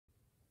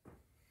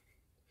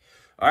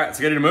All right,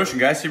 let's get into motion,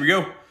 guys. Here we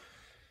go.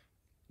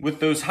 With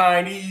those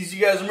high knees,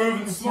 you guys are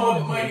moving small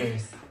but mighty.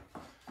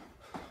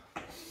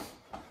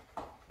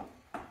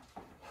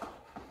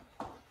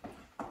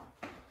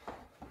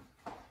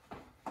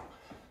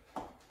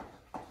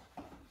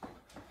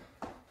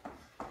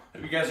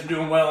 Hope you guys are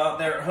doing well out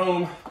there at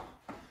home.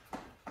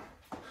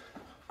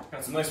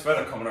 Got some nice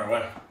weather coming our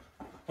way.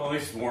 Well, at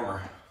least it's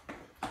warmer.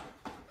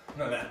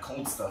 None of that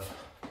cold stuff.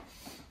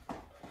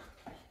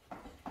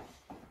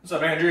 What's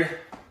up, Andrea?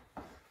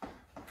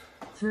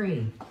 3,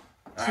 2,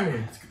 right,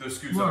 let's get those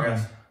scoops up,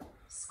 guys.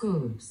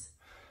 Scoops.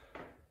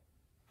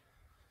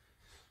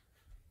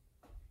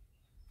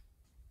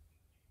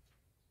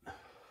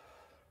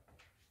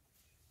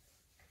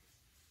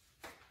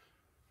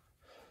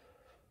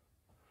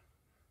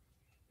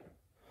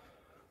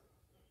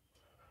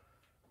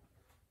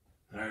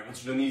 All right,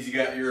 once you're done these, you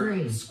got your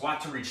 3,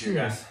 squat to reach 2,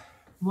 here, guys.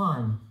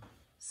 1.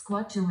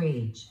 Squat to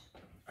reach.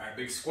 All right,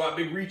 big squat,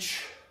 big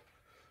reach.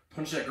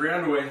 Punch that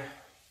ground away.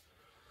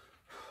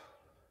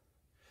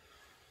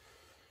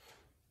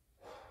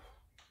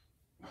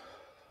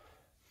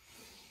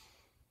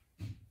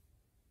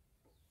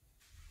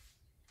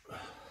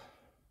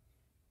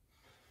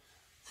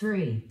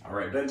 Three. All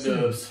right, bent 2,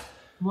 doves.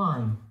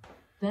 1.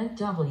 Bent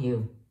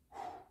W.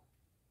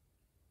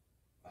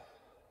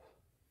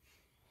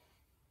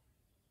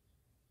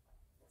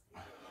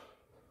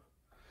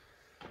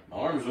 My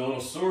arms are a little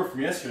sore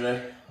from yesterday.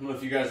 I don't know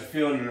if you guys are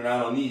feeling it or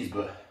not on these,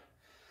 but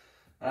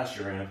I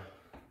sure am.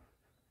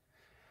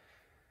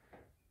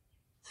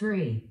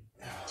 3,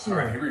 2. All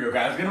right, here we go,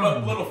 guys. Get them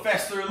up a little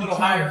faster, a little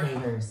higher.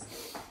 Fingers.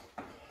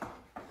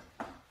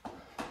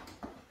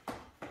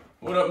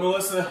 What up,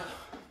 Melissa?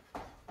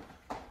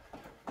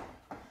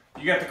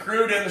 You got the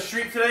crew down the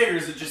street today, or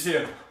is it just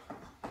you?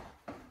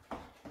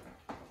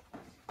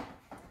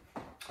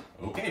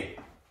 Okay.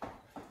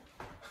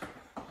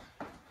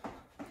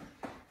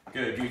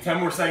 Good. Give me 10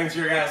 more seconds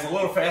here, guys. A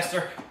little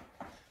faster.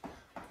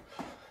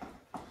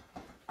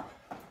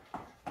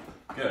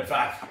 Good.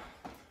 5,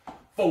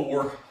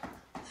 4.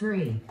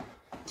 3,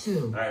 2.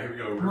 All right, here we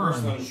go.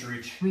 Reverse lunge to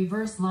reach.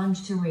 Reverse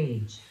lunge to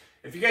reach.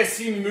 If you guys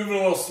see me moving a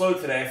little slow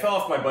today, I fell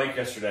off my bike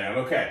yesterday. I'm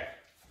okay.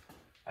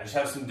 I just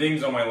have some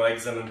dings on my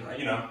legs, and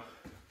you know,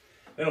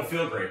 they don't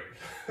feel great.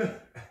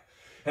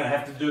 And I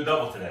have to do a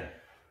double today.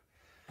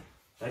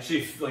 I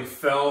actually like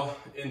fell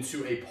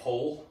into a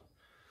pole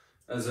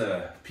as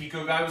a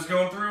Pico guy was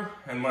going through,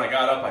 and when I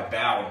got up, I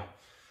bowed.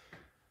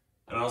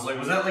 And I was like,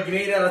 was that like an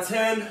 8 out of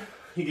 10?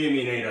 He gave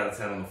me an 8 out of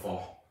 10 on the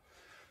fall.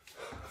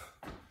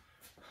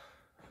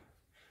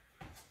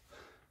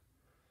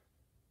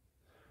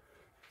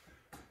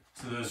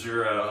 So there's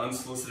your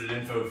unsolicited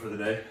info for the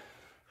day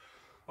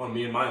on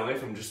me and my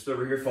life. I'm just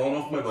over here falling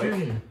off my bike.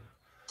 3,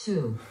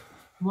 2,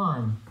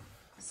 1.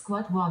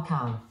 Squat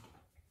walkout.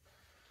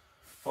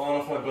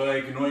 Falling off my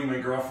bike, annoying my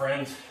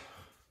girlfriend.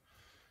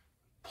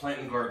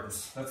 Planting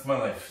gardens. That's my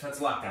life. That's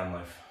lockdown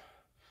life.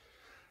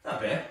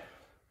 Not bad.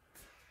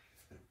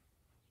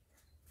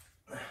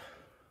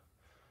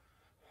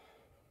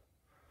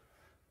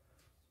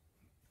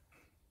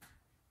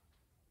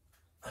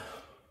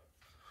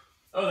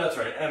 Oh, that's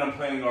right. And I'm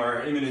planning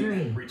our imminent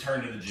 3,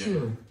 return to the gym.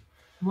 2,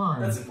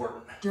 1. That's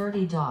important.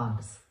 Dirty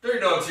dogs. Dirty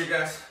dogs here,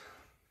 guys.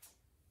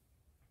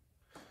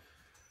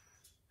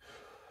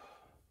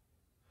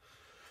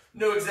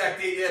 No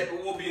exact date yet,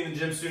 but we'll be in the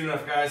gym soon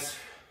enough, guys.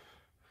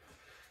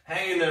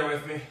 Hang in there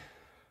with me.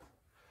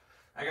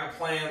 I got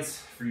plans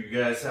for you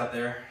guys out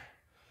there.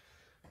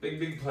 Big,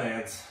 big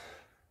plans.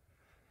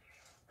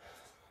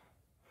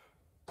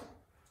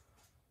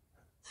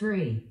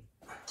 3,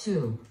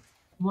 2,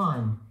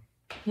 1.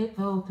 Hip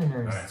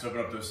openers. All right, let's open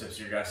up those hips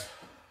here, guys.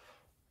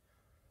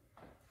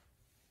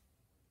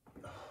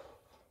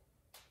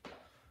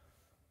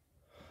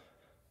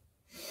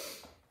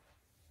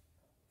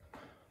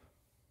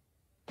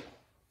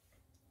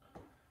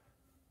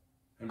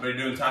 Everybody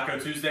doing Taco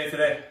Tuesday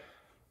today?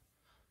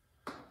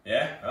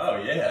 Yeah? Oh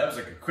yeah, that was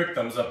like a quick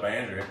thumbs up by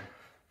Andrea.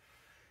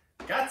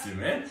 Got to,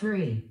 man.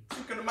 3,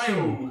 Cinco de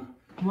 2,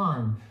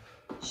 1.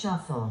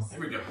 Shuffles.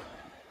 Here we go.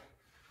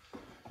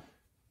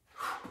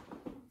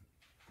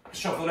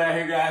 Shuffle it out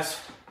here, guys.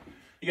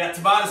 You got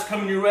Tabatas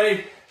coming your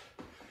way.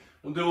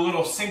 We'll do a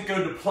little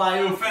Cinco de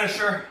Playa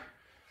finisher.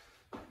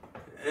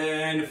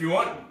 And if you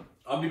want,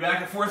 I'll be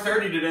back at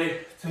 4:30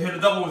 today to hit a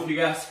double with you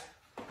guys.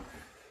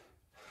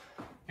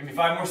 Give me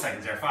 5 more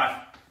seconds there. 5.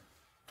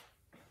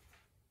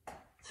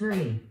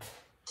 3,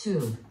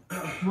 2,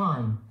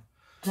 1.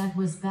 That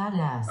was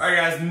badass. All right,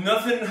 guys,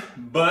 nothing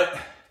but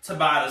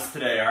Tabatas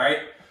today, all right?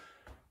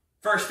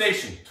 First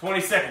station,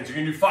 20 seconds. You're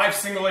gonna do 5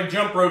 single leg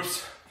jump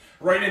ropes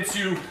right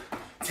into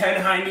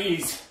 10 high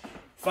knees.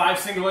 5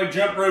 single leg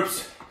jump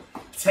ropes,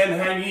 10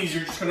 high knees.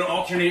 You're just gonna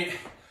alternate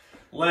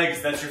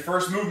legs. That's your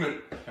first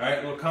movement. All right,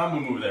 a little combo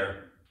move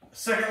there.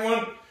 Second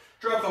one,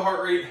 drop the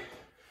heart rate,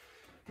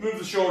 move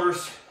the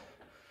shoulders,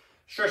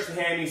 stretch the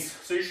hammies.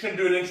 So you're just gonna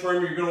do an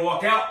inchworm. You're gonna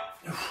walk out,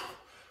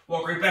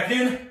 walk right back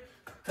in,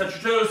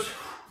 touch your toes,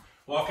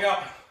 walk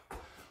out,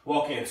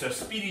 walk in. So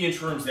speedy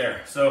inchworms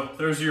there. So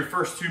those are your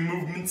first 2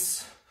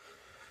 movements.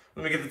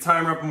 Let me get the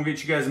timer up and we'll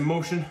get you guys in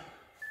motion.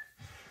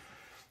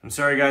 I'm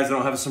sorry guys, I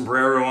don't have a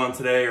sombrero on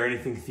today or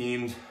anything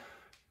themed.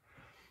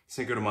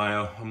 Cinco de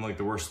Mayo. I'm like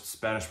the worst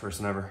Spanish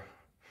person ever.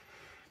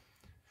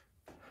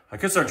 I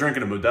could start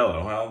drinking a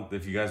Modelo. Well,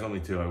 if you guys want me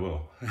to, I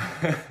will.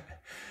 All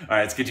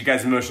right, let's get you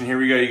guys in motion. Here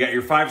we go. You got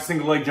your 5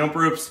 single leg jump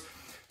ropes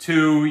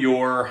to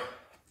your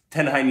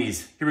 10 high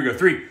knees. Here we go.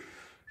 3,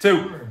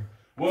 2,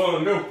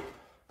 1, go.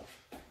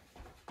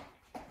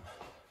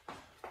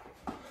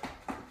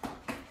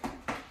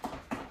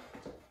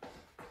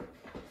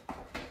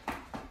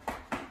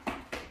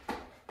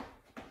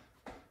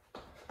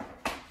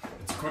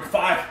 It's a quick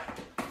 5.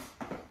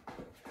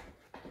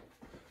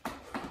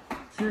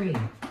 3, 2,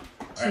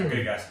 all right,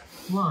 good guys.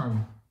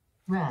 1,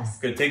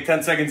 rest. Good, take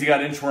 10 seconds, you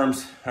got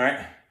inchworms, all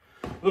right?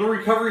 Little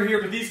recovery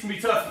here, but these can be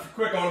tough if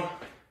you're quick on them.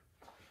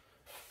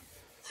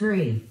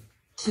 3,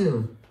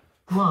 2,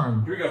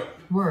 1. Here we go.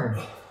 Work.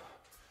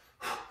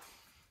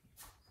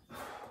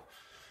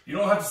 You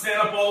don't have to stand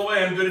up all the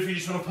way. I'm good if you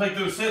just want to plank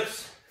those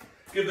hips.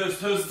 Give those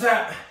toes a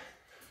tap.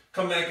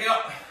 Come back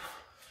out.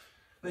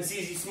 Nice,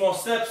 easy, small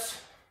steps.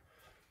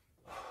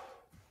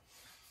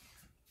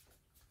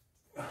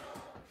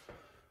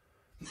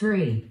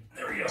 Three,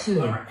 there we go.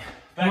 2, all right.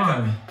 Back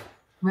 1. up.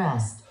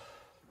 Rest.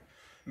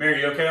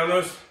 Mary, you okay on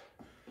those?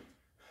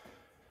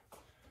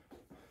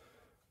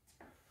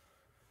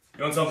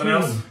 You want something 3,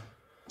 else?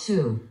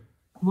 2,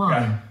 1.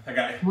 I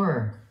got it.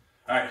 Work.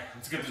 All right,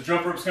 let's get the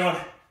jump ropes going.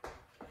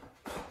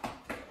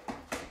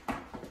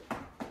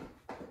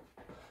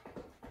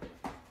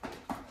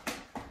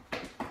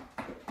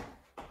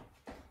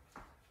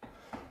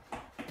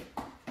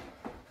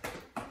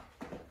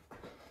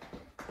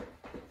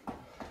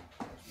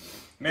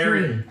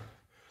 Mary, 3,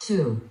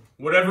 2,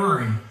 whatever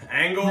 1.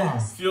 angle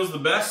Rest. feels the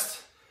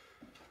best,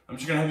 I'm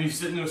just gonna have you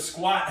sit into a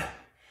squat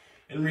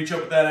and reach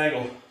up at that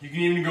angle. You can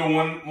even go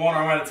one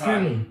arm at a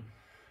time.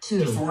 3, 2,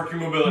 just to work your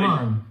mobility.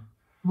 1.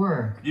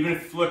 Work. Even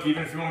if you want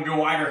to go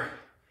wider,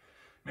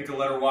 make the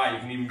letter Y. You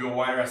can even go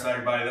wider outside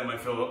your body. That might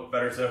feel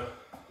better too.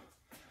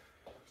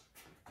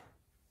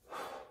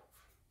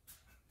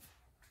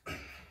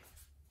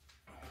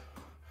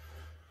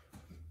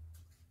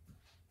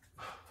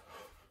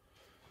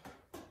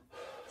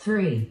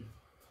 Three,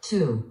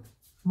 2,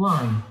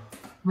 1.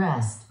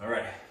 Rest. All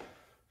right.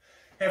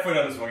 Halfway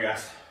down this one,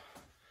 guys.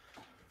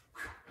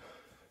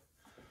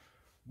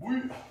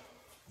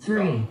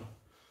 3,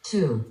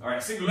 2. All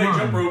right, single leg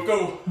jump rope,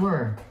 go.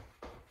 Work.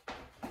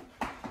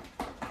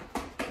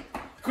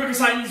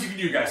 Quickest high knees you can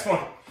do, guys. Come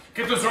on.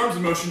 Get those arms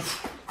in motion.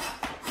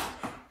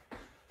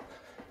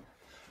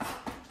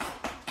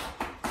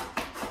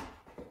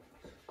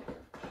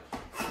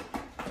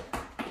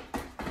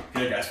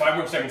 Good, guys. 5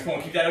 more seconds. Come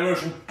on, keep that in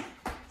motion.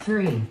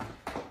 3, 2,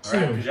 All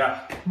right, good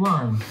job.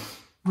 1.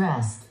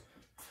 Rest.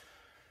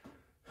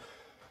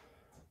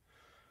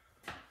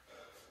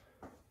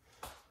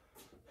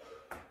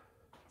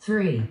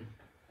 Three,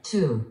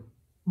 2,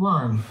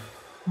 1.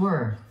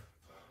 Work.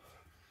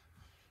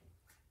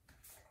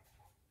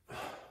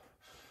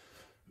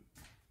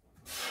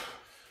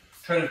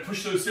 Try to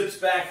push those hips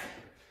back.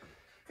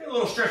 Get a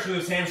little stretch in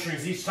those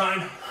hamstrings each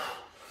time.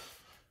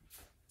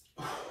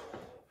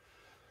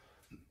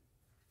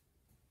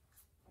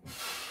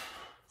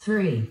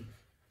 Three,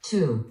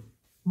 2,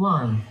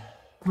 1.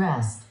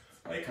 Rest.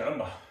 Ay,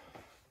 caramba.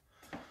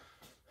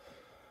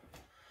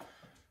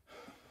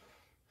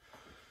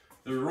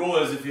 The rule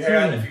is if you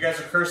guys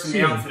are cursing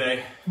me out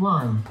today,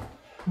 1.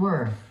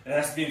 Work. it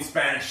has to be in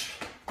Spanish.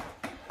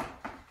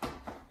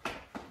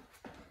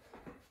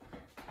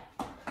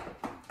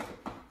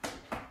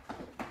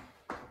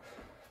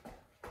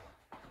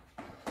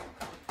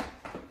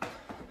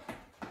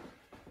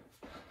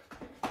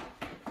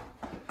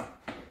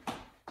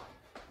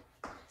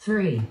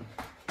 Three,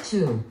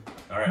 2,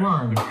 All right,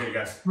 1. okay,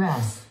 guys.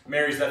 Rest.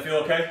 Mary, does that feel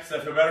okay? Does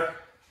that feel better?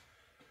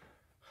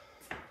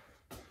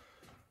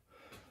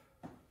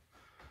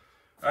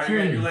 All right, you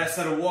got your last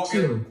set of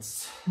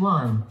walk-ins. 2,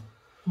 1.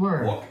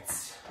 Work.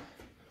 Walk-ins.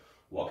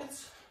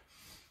 Walk-ins.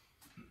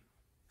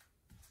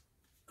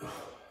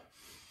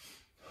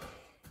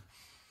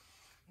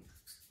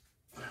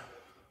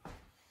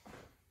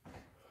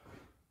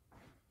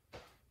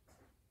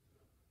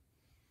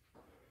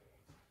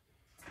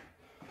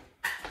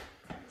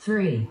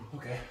 Three,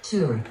 Okay.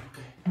 2,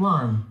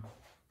 1.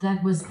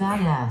 That was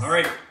badass. All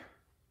right.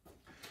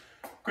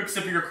 Quick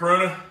sip of your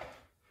Corona.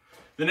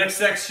 The next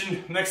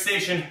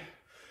station,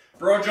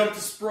 broad jump to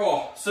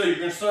sprawl. So you're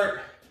gonna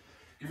start,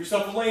 give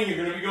yourself a lane. You're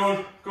gonna be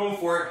going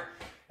for it.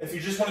 If you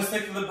just want to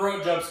stick to the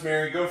broad jumps,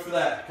 Mary, go for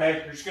that.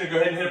 Okay. You're just gonna go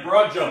ahead and hit a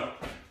broad jump.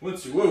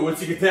 Once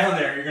you get down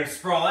there, you're gonna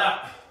sprawl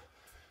out,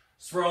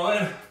 sprawl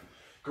in,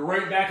 go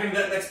right back into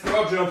that next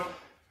broad jump.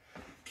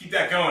 Keep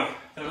that going.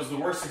 That was the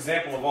worst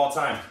example of all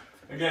time.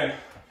 Again,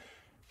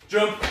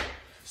 jump,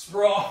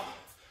 sprawl,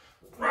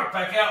 rock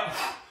back out,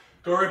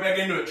 go right back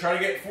into it. Try to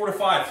get 4 to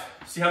 5.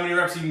 See how many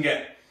reps you can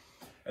get.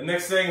 And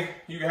next thing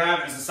you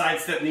have is a side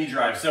step knee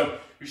drive. So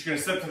you're just gonna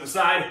step to the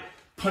side,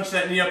 punch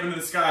that knee up into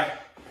the sky,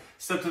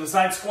 step to the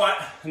side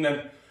squat, and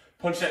then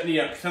punch that knee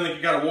up. Pretend like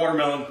you got a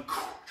watermelon.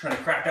 trying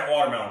to crack that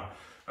watermelon.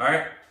 All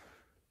right,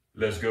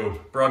 let's go.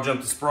 Broad jump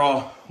to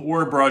sprawl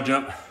or broad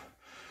jump.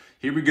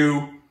 Here we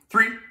go.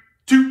 3,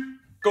 2,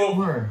 go.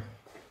 Word.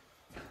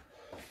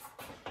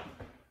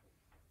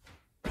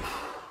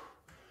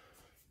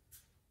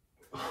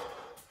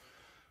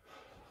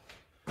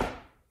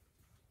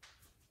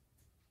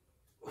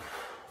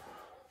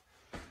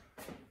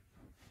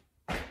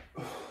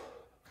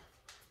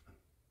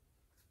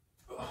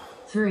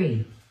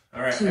 Three.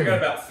 All right, two, I got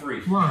about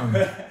 3.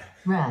 1.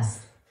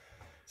 Rest.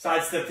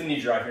 Side step to knee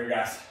drive here,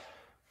 guys.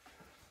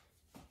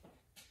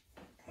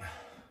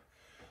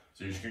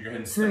 So you're just gonna go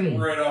ahead and step 3,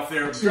 right off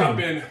there, 2, drop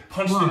in,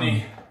 punch the 1.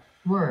 knee.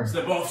 Word.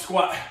 Step off,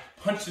 squat,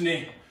 punch the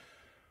knee.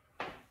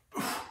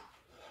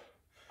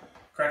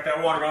 Crack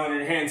that watermelon in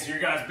your hands here,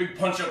 guys. Big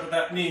punch up with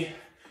that knee.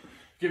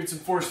 Give it some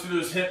force through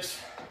those hips.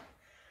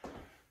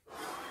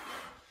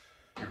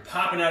 You're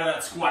popping out of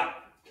that squat.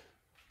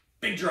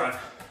 Big drive.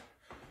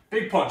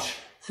 Big punch.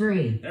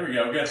 3, There we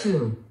go, good.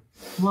 2,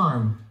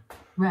 1.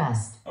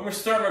 Rest. I'm gonna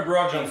start my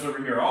broad jumps over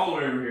here, all the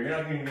way over here. You're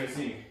not even gonna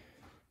see me.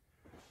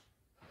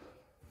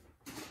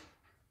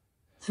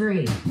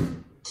 3,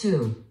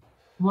 2,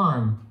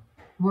 1.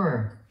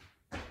 Work.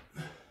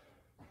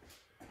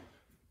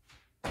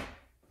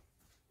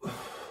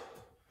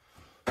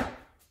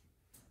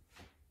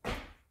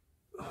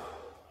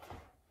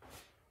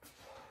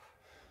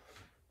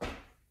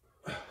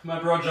 My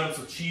broad jumps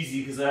are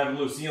cheesy because I have a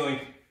low ceiling.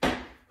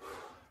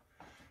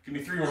 Give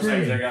me 3 more 3,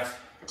 seconds there, guys.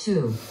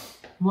 2,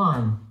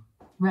 1.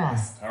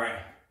 Rest. All right.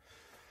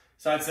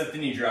 Side step the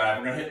knee drive.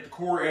 We're gonna hit the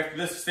core after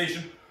this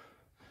station.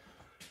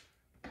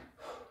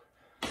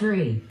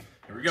 3,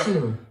 Here we go.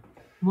 2,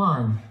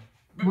 1.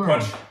 Big Work.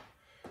 punch.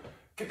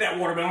 Get that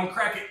watermelon,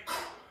 crack it.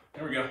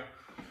 There we go.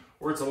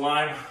 Or it's a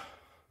lime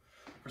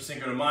for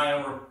Cinco de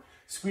Bata. We're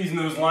squeezing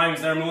those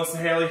limes there, Melissa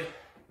Haley.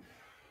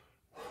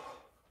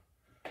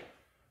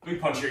 Big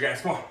punch here,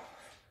 guys. Come on.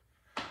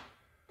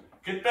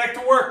 Get back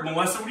to work,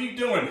 Melissa. What are you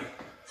doing?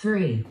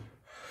 3,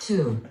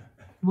 2,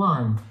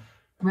 1.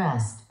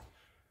 Rest.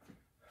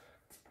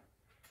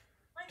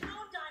 My phone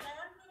died. I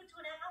had to move it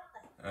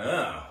to an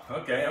outlet. Oh,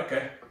 okay,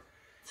 okay.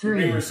 You're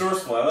 3, being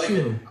resourceful. I like 2,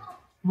 it.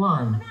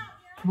 1.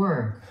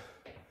 Work.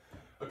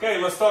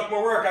 Okay, let's talk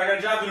more work. I got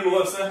a job to do,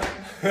 Melissa.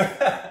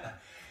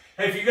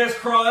 Hey, if you guys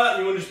crawl out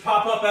and you want to just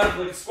pop up out of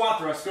like a squat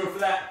thrust, go for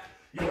that.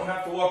 You don't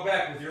have to walk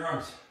back with your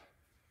arms.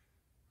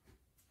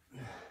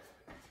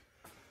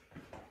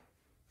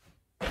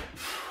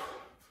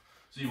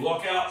 So you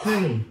walk out,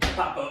 3,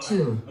 pop up.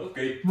 2,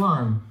 Okay.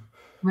 1.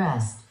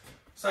 Rest.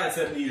 Side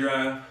step knee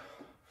drive.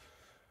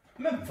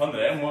 I'm having fun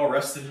today. I'm well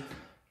rested.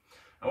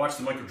 I watched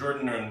the Michael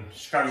Jordan and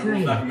Chicago 3,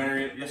 Bulls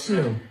documentary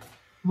yesterday. 2,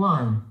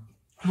 1.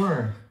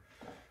 Work.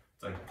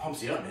 It's like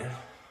pumps you up, man.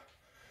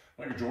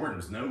 Michael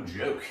Jordan's no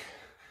joke.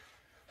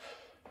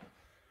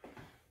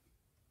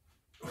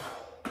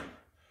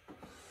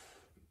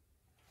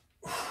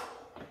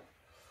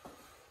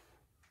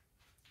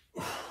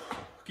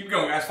 Keep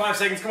going, guys. 5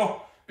 seconds. Come on.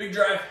 Big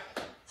drive.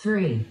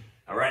 3,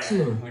 All right.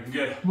 2, Looking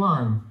good.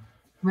 1.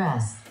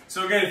 Rest.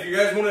 So again, if you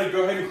guys want to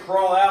go ahead and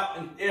crawl out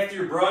and after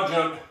your broad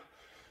jump,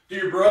 do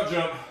your broad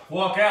jump,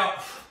 walk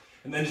out,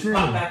 and then just 3,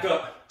 pop back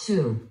up.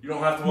 2, You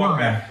don't have to walk 1.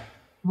 back.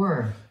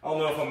 Work. I don't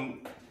know if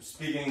I'm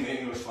speaking the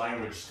English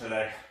language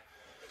today.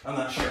 I'm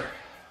not sure.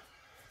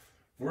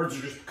 Words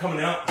are just coming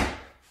out.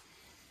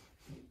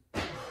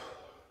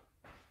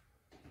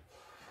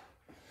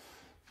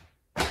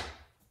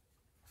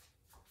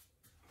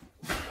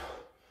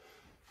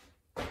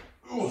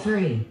 Ooh.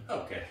 3,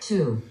 Okay.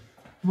 2,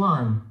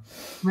 1.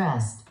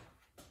 Rest.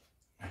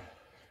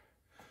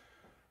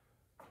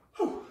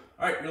 All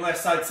right, your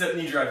last side step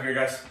knee drive here,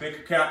 guys. Make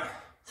a count.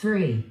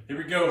 3, Here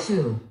we go.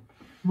 2,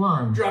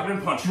 1. Drop it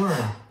and punch.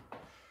 Work.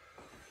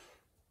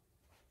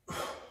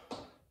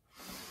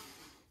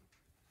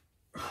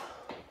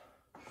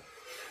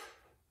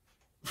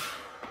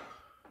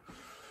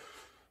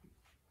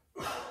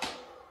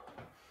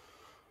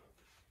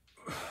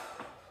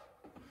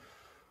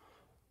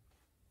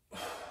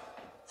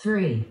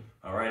 3,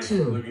 All right,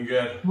 2, looking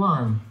good.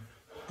 1.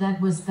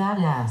 That was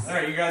badass. All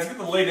right, you guys get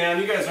to lay down.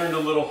 You guys earned a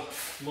little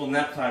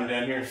nap time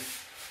down here.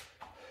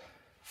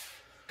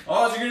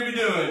 All you're gonna be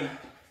doing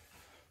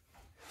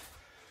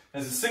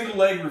is a single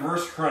leg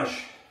reverse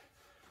crunch.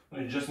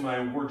 Let me adjust my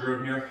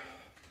wardrobe here.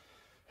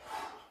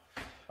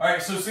 All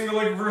right, so single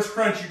leg reverse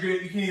crunch, you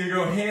can either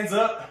go hands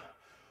up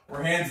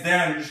or hands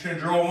down. You're just gonna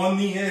draw one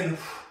knee in,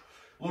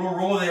 a little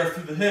roll there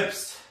through the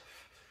hips,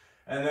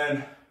 and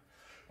then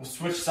we'll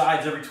switch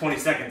sides every 20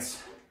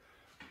 seconds.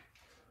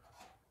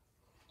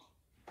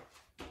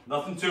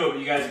 Nothing to it, but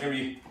you guys are gonna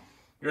be,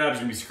 your abs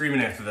are gonna be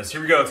screaming after this.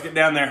 Here we go, let's get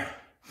down there.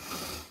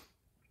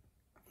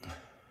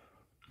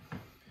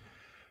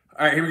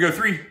 All right, here we go.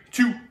 3,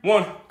 2,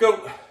 1,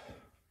 go.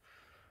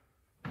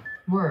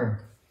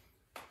 Work.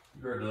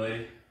 You heard the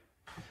lady.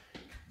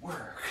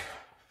 Work.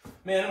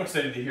 Man, I'm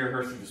excited to hear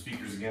her through the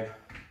speakers again.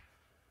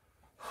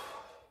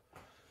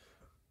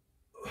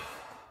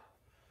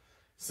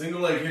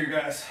 Single leg here,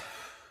 guys.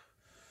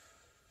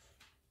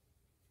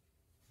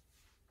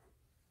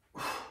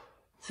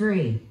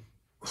 3,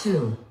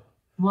 2,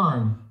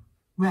 1.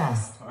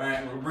 Rest. All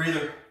right, little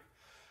breather.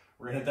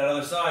 We're gonna hit that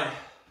other side.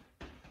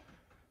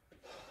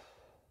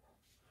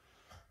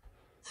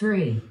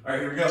 3, All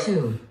right, here we go.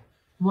 2,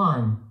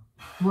 1.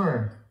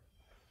 Work.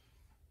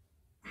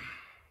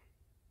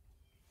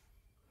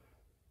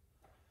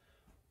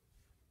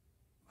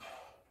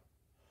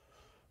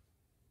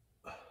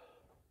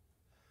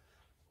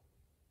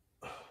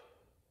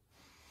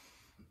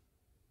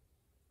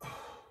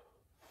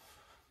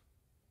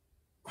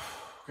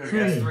 Good,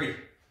 guys. 3,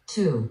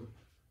 2,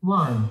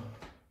 1.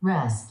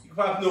 Rest. You can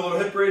pop into a little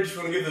hip bridge.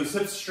 Want to give those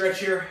hips a stretch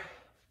here.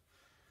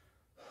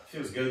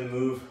 Feels good to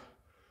move.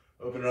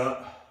 Open it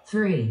up.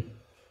 3,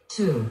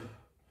 2,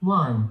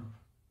 1.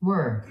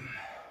 Work.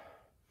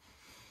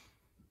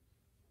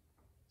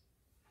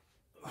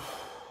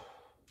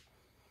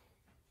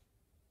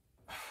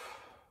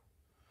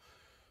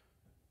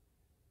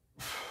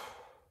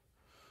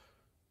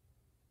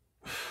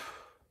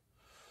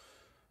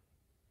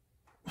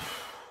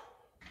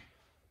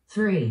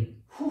 Three,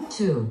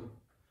 2,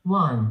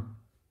 1.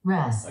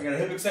 Rest. I got a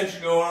hip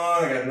extension going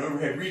on. I got an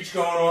overhead reach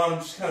going on. I'm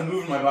just kind of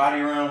moving my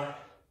body around.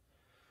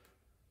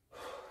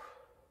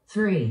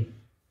 3,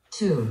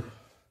 2,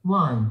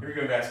 1. Here we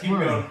go, guys. Keep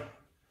Work. going.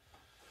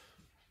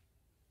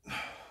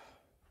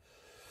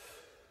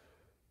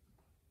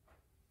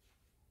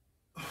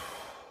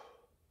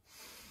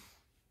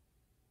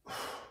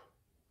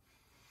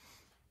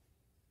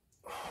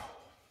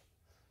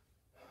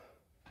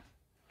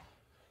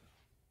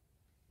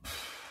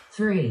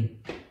 Three,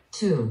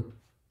 2,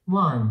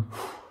 1.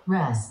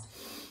 Rest.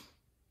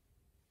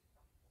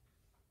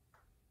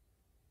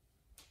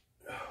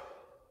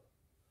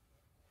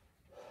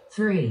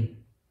 Three,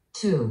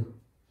 2,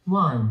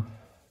 1.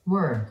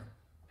 Work.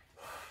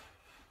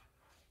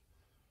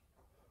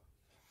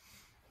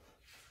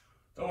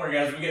 Don't worry,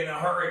 guys. We're getting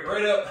that heart rate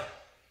right up.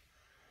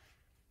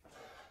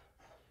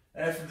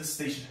 After this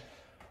station,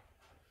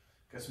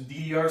 got some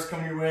DDRs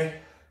coming your way.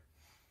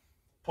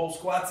 Pull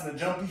squats and a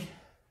jumpy.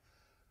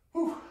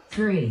 Whew.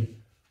 3,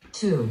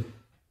 2,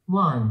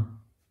 1.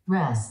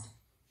 Rest.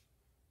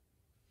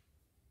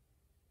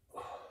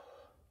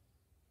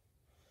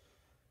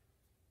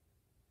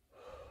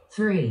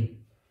 Three,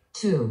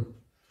 2,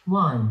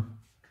 1.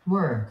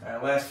 Work. All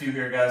right, last few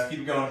here, guys.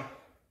 Keep it going.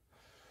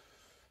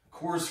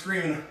 Core's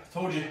screaming.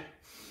 Told you.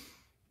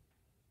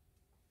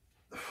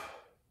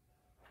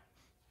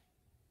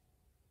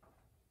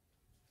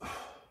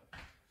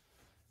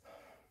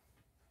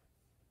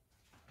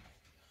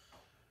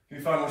 Give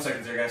me 5 more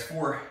seconds there, guys.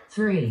 4,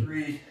 3,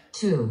 3.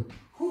 2,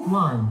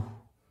 1.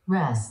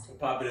 Rest. We'll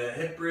pop it in a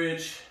hip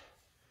bridge.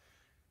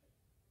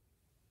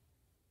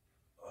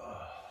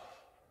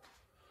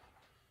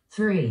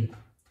 Three,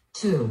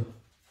 2,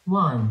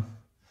 1.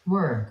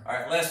 Work. All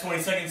right, last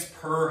 20 seconds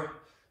per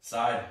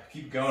side.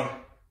 Keep going.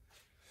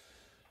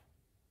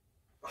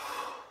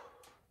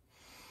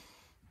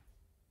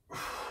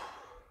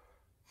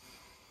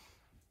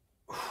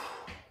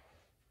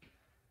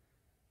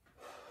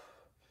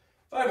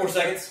 Five more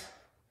seconds.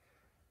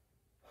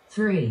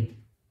 3,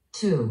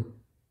 2,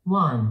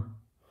 1.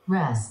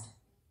 Rest.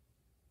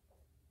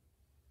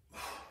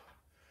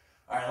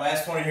 All right,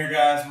 last 20 here,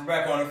 guys. We're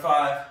back on in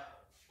 5,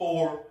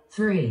 4.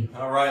 3,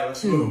 All right,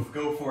 let's 2, move.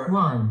 Go for it.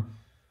 1.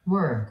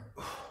 Work.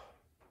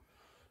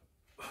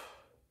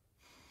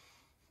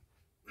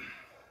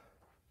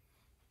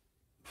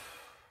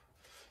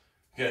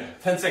 Good.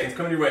 10 seconds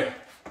coming your way.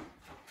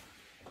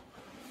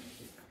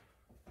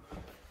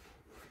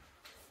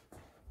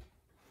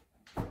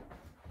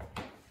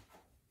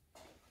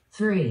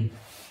 Three,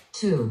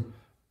 2,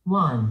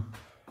 1.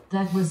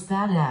 That was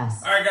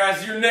badass. All right,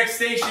 guys, your next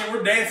station,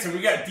 we're dancing.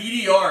 We got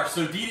DDR.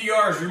 So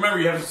DDRs, remember,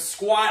 you have a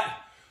squat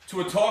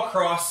to a tall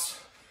cross,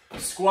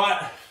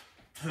 squat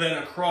to then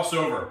a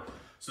crossover.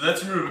 So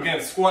that's your move.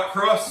 Again, squat,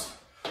 cross,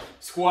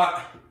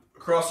 squat,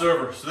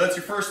 crossover. So that's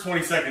your first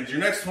 20 seconds. Your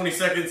next 20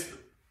 seconds,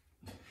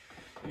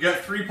 you got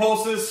 3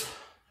 pulses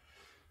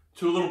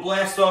to a little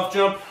blast off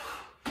jump.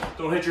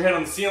 Don't hit your head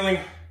on the ceiling.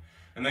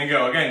 And then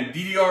go. Again,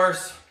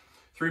 DDRs,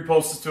 3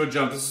 pulses to a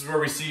jump. This is where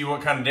we see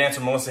what kind of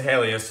dancer Melissa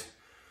Haley is.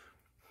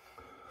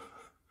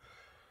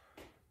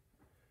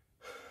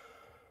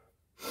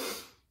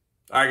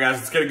 All right, guys,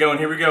 let's get it going.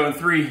 Here we go in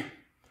 3,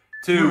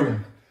 2,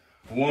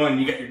 1.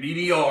 You got your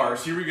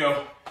DDRs. Here we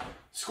go.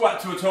 Squat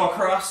to a tall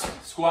cross,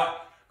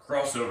 squat,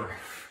 crossover.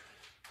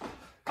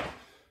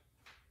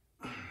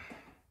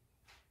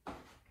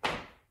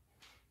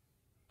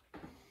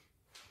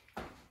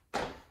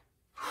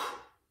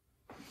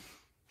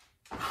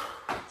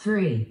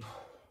 Three,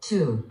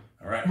 2,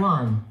 All right.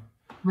 1.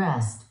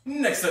 Rest.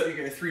 Next up, you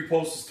got 3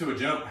 pulses to a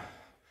jump.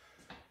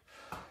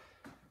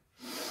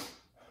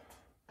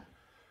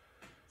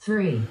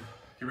 3,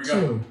 Here we go.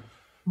 2,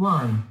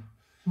 1.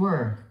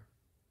 Work.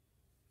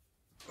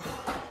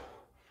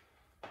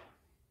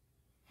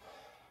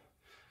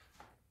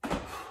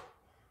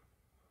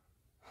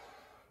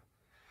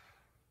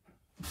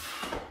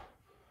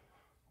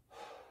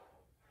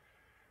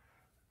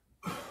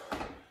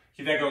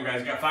 Keep that going,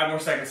 guys. You got 5 more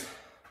seconds.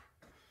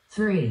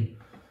 3,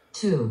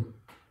 2,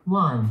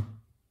 1.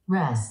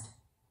 rest.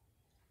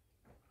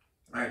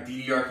 All right,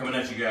 DDR coming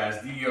at you guys.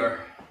 DDR.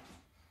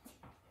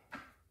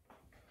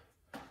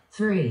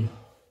 3,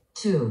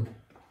 2,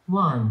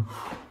 1,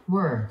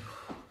 work.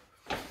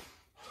 I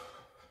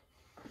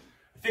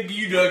think of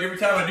you, Doug, every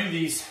time I do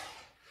these.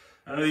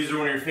 I know these are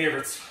one of your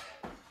favorites.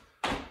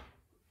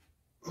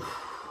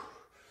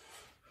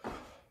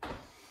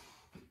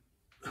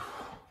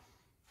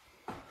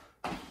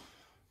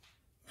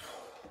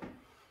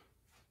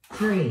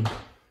 Three,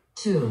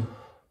 2,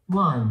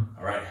 1.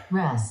 All right.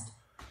 Rest.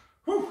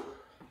 Whew.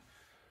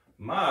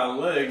 My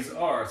legs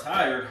are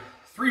tired.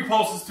 3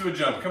 pulses to a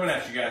jump. Coming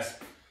at you guys.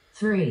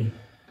 3,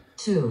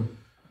 2,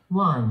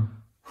 1.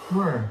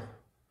 Work.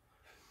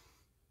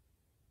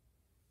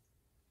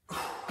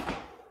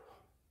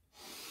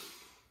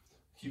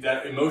 Keep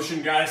that in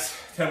motion, guys.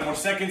 10 more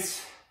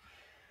seconds.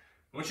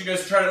 I want you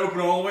guys to try to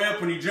open all the way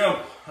up when you jump.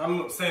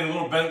 I'm staying a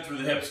little bent through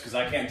the hips because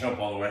I can't jump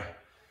all the way.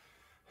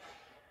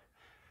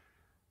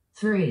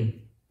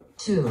 3,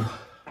 2,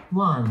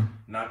 1.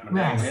 Knock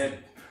my dang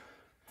head.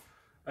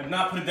 I've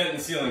not put a dent in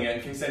the ceiling yet,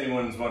 in case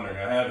anyone's wondering.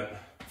 I haven't.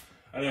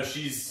 I know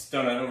she's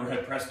done an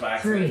overhead press by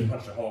accident. 3,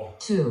 Punched a hole.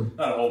 2,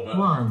 Not a hole, but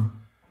 1.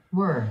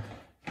 Work.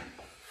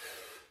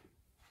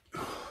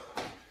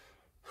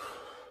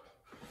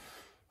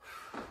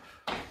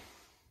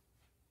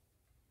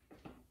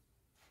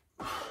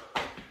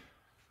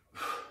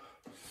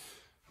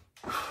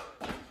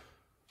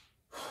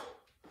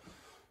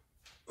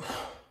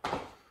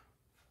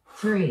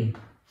 Three,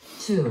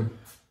 2,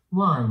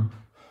 1.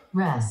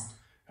 Rest.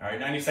 all right,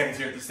 90 seconds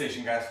here at the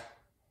station, guys.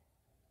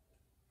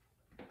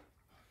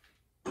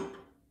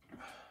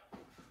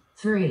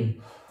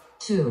 3,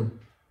 2,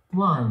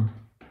 1.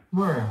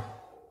 Work.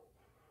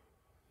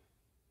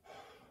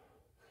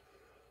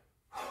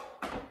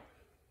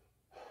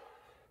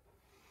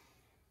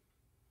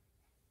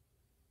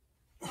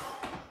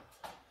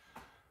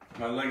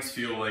 My legs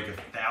feel like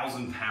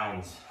 1,000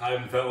 pounds. I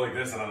haven't felt like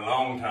this in a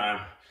long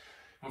time.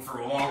 Went for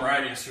a long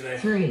ride yesterday.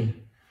 3,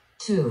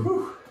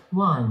 2,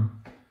 1.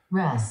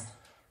 Rest.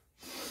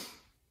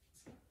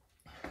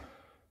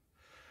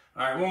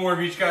 All right, one more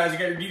of each, guys. You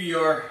got your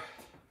DDR.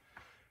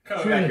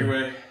 Coming back your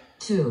way.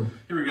 2,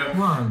 Here we go.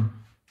 1.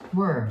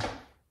 Work.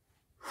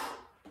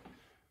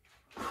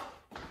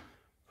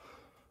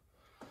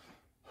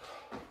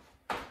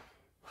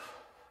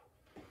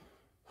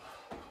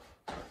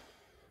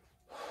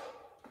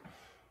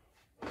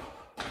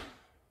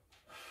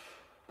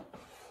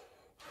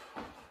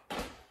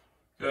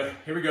 Good.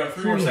 Here we go.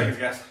 3 more seconds,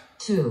 guys.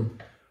 2,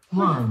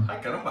 1. Ay,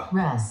 caramba.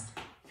 Rest.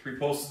 3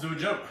 pulses to a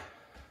jump.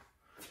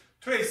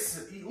 3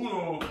 y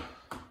 1.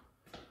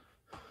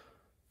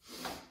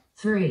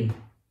 3,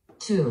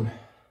 2,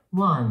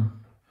 1.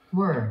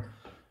 Work.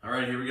 All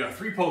right, here we go.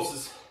 3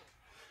 pulses.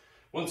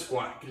 1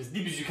 squat. Get as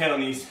deep as you can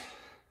on these.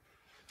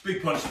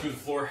 Big punch through the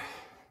floor.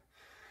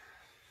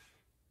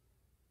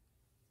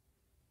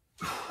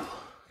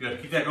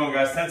 Good. Keep that going,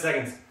 guys. 10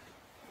 seconds.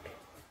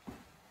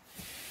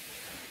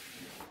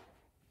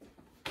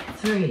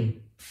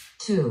 3,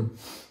 2,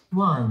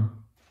 1.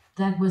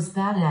 That was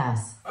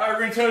badass. All right, we're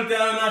gonna tone it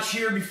down a notch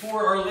here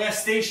before our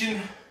last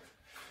station.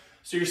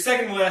 So your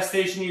second to last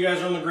station, you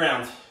guys are on the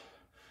ground.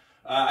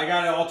 I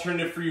got an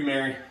alternative for you,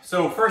 Mary.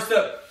 So first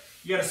up,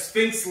 you got a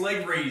Sphinx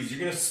leg raise.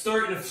 You're gonna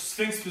start in a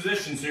Sphinx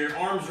position. So your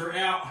arms are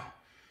out,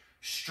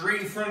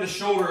 straight in front of the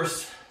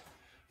shoulders,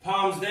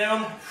 palms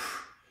down,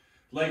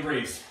 leg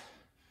raise.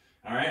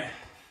 All right,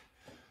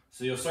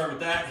 so you'll start with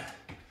that,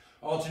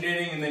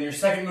 alternating, and then your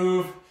second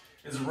move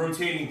is a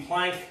rotating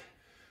plank.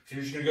 So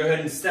you're just gonna go ahead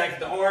and stack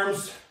the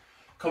arms,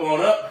 come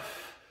on up,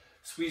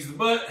 squeeze the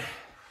butt,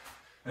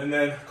 and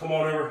then come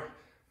on over to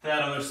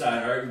that other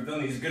side. All right, we've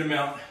done these a good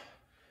amount.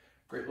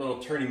 Great little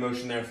turning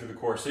motion there through the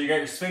core. So you got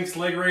your Sphinx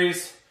leg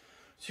raise,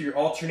 so you're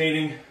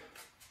alternating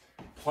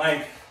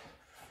plank.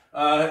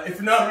 If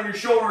you're not on your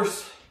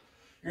shoulders,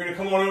 you're gonna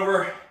come on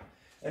over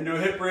and do a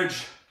hip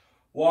bridge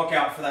walk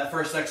out for that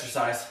first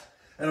exercise.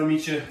 And I'll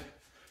meet you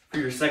for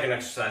your second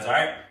exercise, all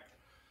right?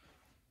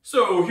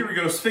 So here we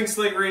go, Sphinx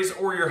leg raise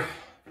or your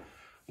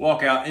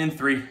walk out in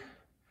 3,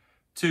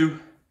 2,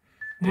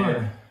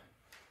 and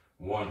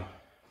 1.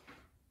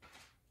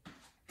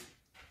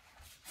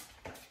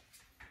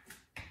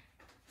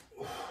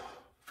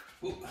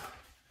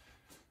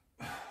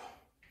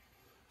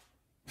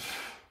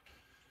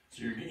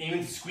 So you're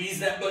aiming to squeeze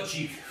that butt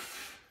cheek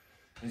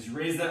as you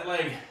raise that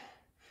leg.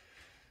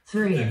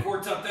 3, That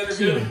core tucked under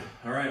 2, good.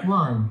 All right.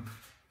 1.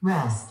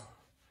 Rest.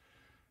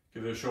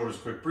 Give those shoulders a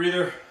quick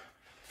breather.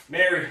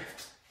 Mary,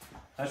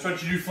 I just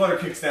want you to do flutter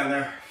kicks down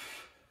there.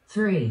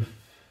 3,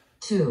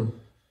 2,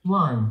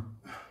 1.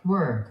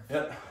 Work.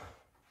 Yep.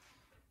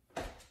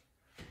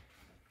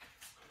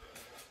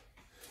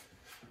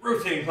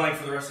 Rotating plank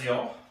for the rest of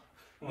y'all.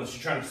 Unless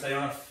you're trying to stay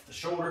off the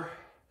shoulder.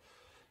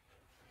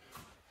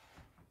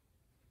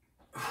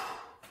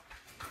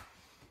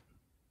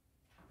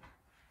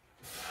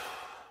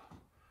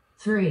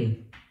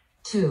 Three,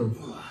 2,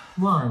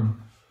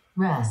 1.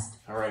 Rest.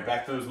 All right,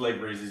 back to those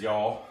leg raises,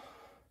 y'all.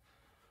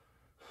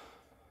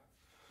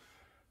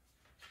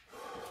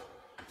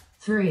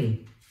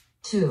 3,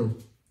 2,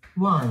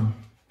 1,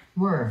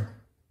 work.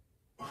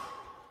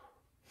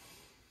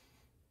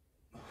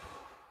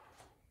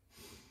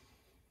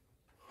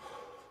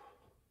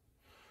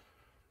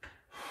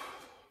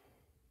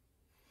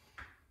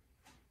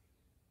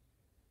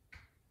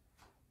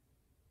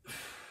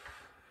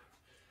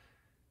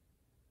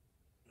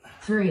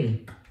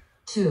 3,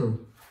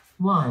 2,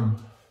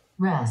 1,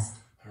 rest.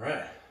 All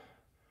right.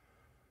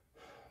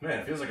 Man,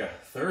 it feels like a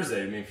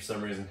Thursday to me for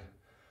some reason.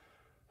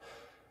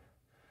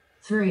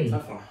 3,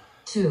 Tough one.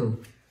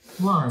 2,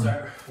 1,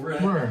 Sorry, we're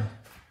in. work.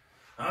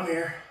 I'm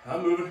here.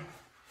 I'm moving.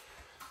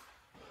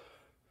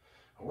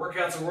 A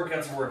workout's a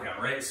workout's a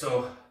workout, right?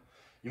 So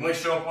you might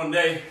show up one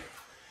day,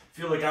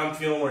 feel like I'm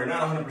feeling where you're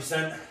not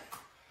 100%.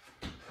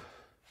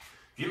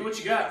 Give it what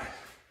you got.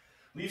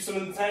 Leave some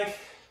in the tank.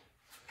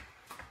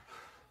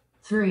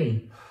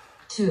 3,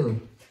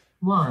 2,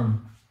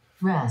 1,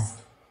 rest.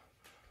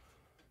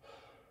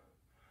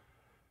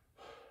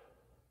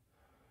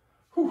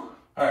 Whew.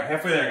 All right,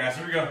 halfway there, guys.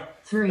 Here we go.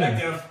 3,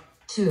 back down.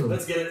 2,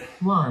 let's get it.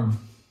 1,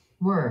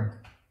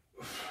 work.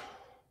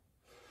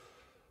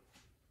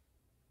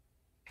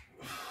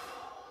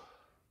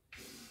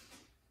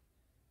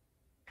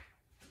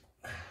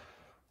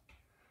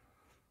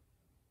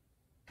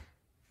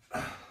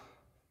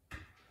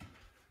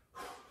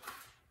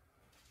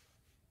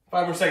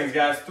 Five more seconds,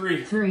 guys.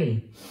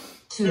 3,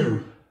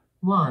 2,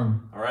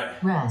 1. All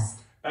right. Rest.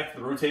 Back to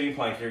the rotating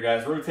plank here,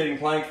 guys. Rotating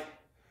plank.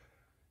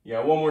 You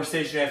got one more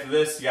station after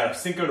this. You got a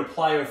Cinco de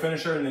Bata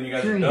finisher, and then you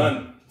guys are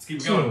done. Let's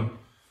keep going. 2,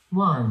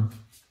 1,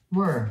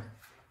 work.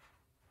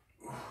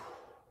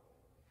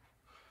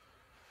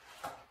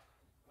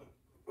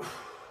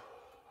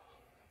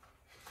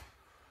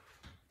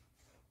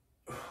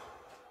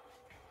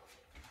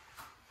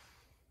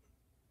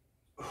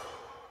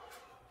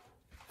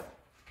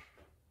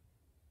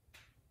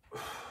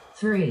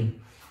 Three,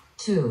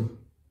 2,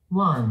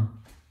 1,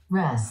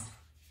 rest.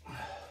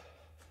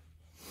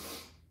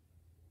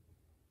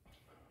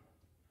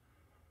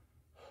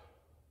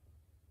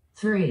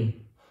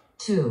 3,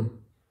 2,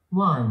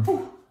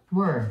 1,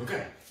 work.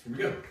 Okay, here we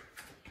go.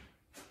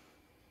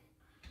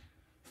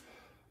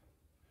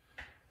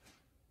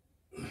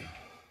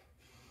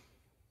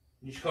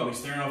 You should call me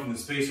staring off into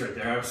space right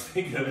there. I was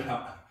thinking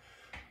about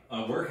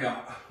a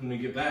workout when we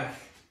get back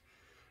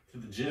to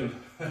the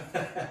gym.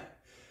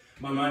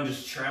 My mind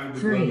just traveled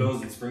with 3,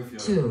 Bills in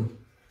Springfield. 2,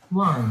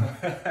 1,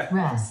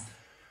 rest.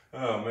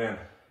 Oh man.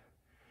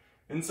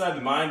 Inside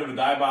the mind of a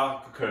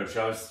diabolical coach.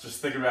 I was just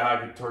thinking about how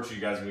I could torture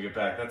you guys when we get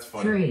back. That's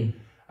funny. 3,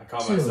 I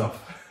caught 2,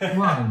 myself.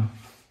 1,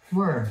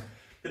 work.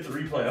 Hit the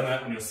replay on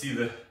that when you'll see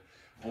the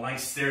blank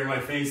stare in my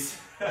face.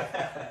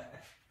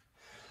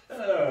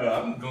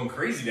 I'm going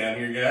crazy down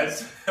here,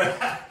 guys.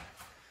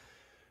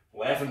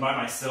 Laughing by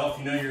myself.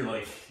 You know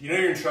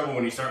you're in trouble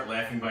when you start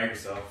laughing by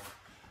yourself.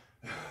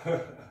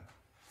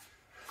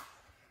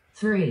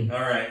 3, All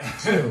right.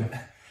 2,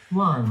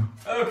 1.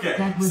 Okay.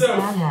 That was so,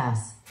 badass.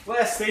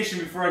 last station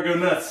before I go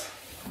nuts.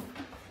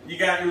 You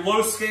got your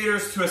low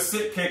skaters to a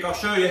sit kick. I'll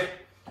show you.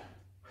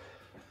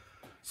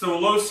 So a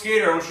low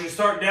skater, I want you to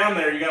start down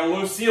there. You got a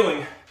low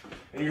ceiling,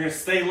 and you're gonna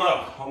stay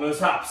low on those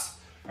hops.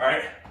 All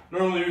right.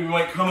 Normally we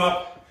might come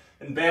up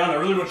and bound. I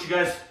really want you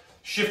guys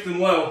shifting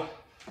low.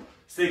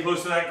 Stay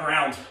close to that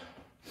ground.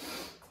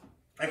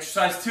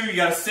 Exercise 2, you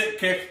got a sit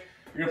kick.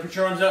 You're gonna put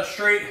your arms out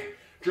straight,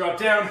 drop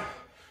down,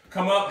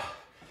 come up,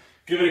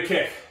 give it a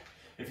kick.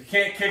 If you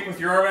can't kick with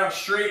your arm out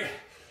straight,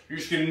 you're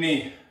just gonna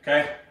knee,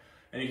 okay?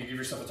 And you can give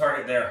yourself a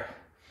target there.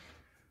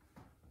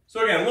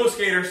 So again, low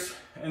skaters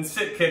and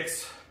sit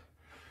kicks.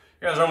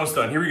 You guys are almost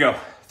done. Here we go.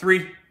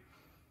 3,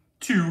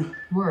 2,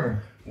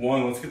 Work.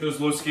 1. Let's get those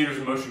low skaters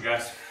in motion,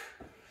 guys.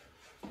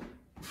 I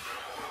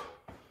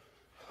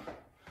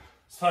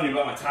was telling you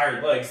about my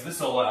tired legs.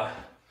 This'll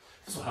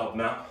help them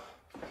out.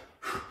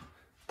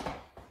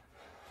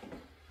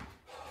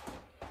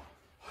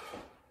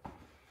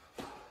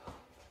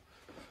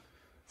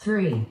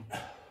 3,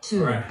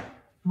 2, Right.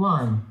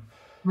 1,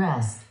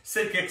 rest.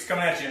 Sit kicks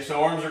coming at you,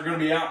 so arms are going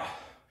to be out.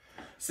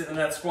 Sit in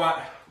that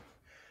squat.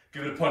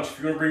 Give it a punch. If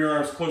you want to bring your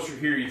arms closer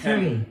here, you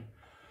can.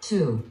 3,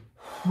 2,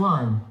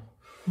 1,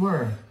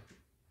 work.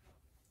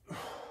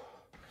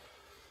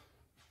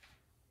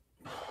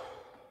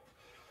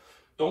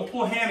 Don't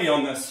pull a hammy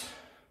on this.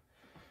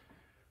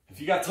 If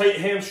you got tight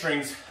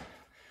hamstrings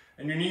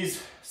and your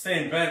knees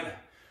staying bent,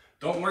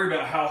 don't worry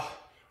about how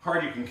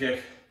hard you can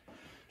kick.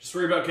 Just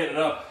worry about getting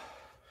it up.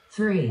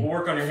 3, We'll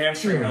work on your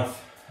hamstring 2,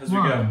 health as we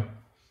 1, go.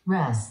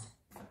 rest.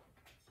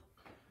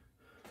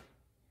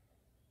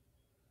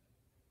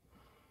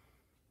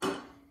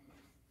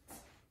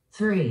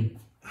 Three,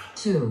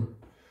 2,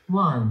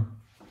 1,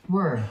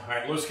 work. All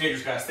right, low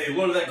skaters, guys, stay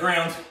low to that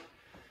ground.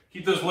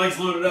 Keep those legs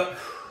loaded up.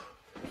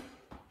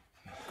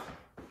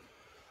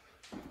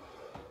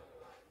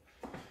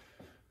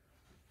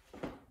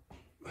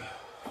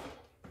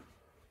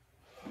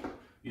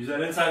 Use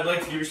that inside leg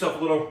to give yourself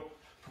a little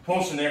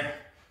propulsion there.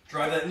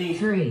 Drive that knee.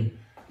 3,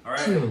 All right.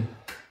 2,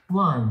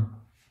 1,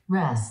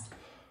 rest.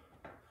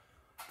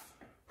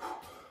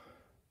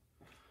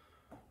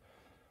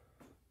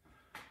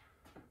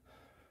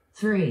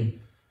 3,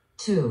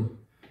 2,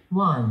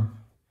 1,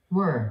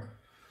 work.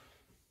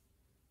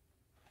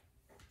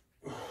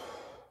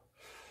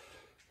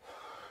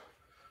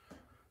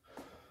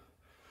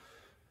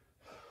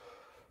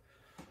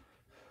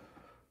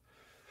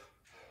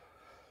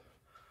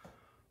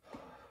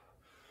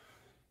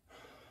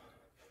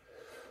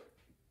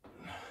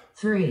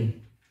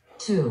 3,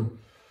 2,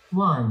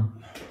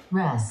 1,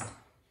 rest.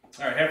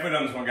 All right, halfway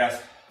done this one, guys.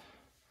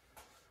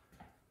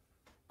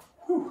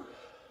 Whew.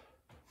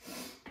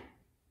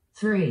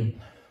 3,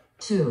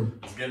 2,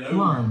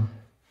 1,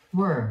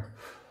 work.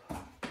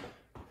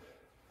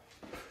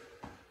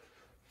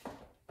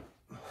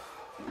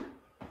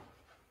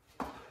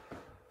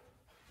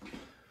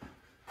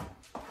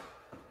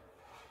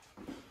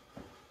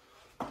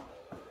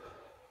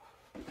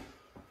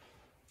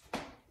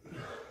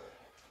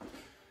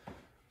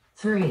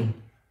 3,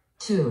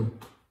 2,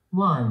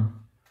 1,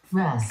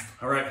 rest.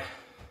 All right,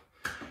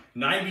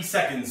 90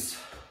 seconds.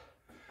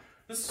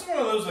 This is one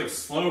of those like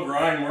slow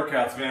grind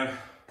workouts, man.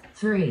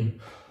 3,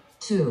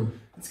 2,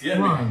 It's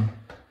getting 1,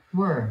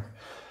 work.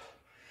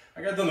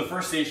 I got done the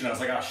first station, I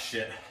was like, oh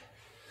shit.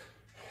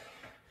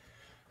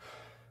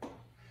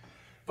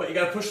 But you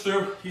gotta push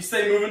through, you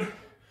stay moving.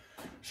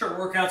 Short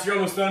workouts, you're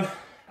almost done.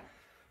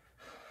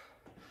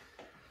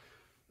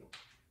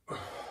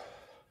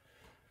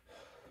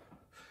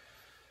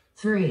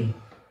 Three,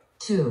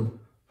 2,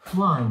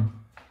 1,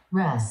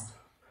 rest.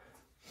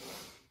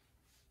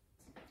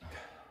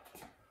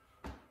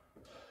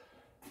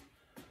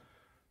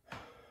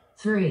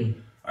 3,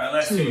 All right,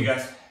 last two, you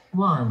guys.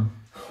 1,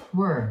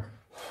 work.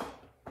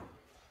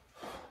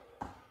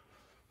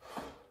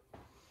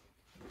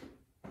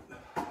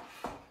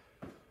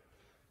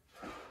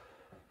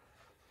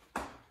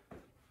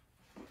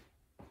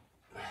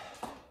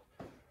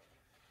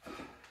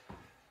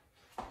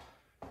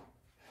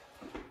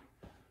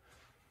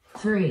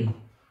 3,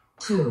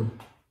 2,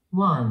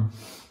 1,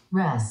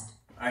 rest.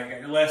 All right, got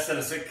your last set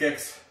of sit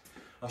kicks.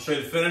 I'll show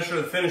you the finisher.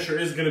 The finisher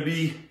is gonna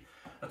be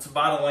a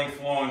Tabata length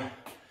long.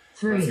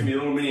 3, It's gonna be a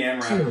little mini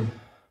AMRAP. 2,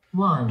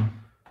 1,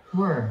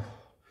 work.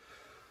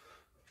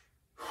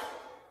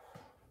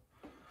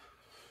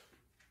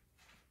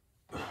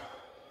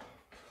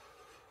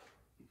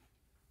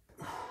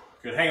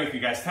 Good, hang with you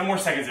guys. 10 more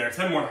seconds there,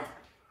 10 more.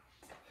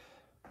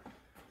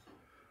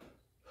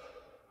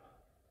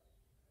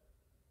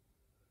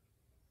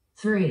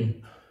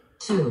 Three,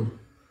 2,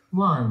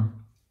 1.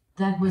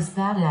 That was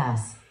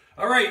badass.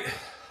 All right.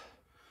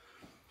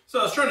 So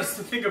I was trying to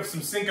think of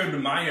some Cinco de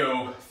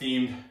Mayo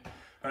themed,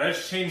 but I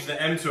just changed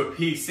the M to a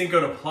P,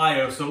 Cinco de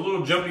Plio. So a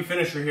little jumpy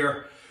finisher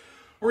here.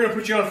 We're gonna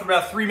put you on for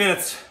about 3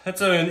 minutes.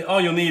 That's all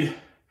you'll need.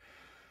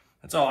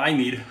 That's all I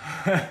need.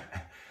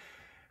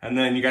 And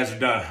then you guys are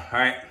done, all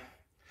right?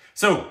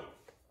 So,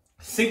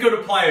 Cinco de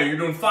Plio, you're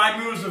doing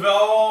 5 moves of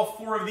all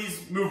 4 of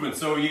these movements.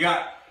 So you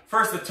got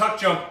first the tuck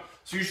jump.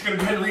 So you're just gonna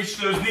go ahead and reach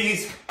those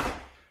knees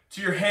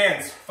to your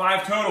hands,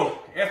 5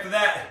 total. After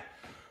that,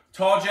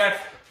 tall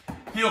jack,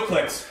 heel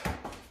clicks.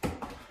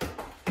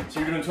 So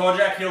you're doing tall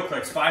jack, heel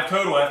clicks, 5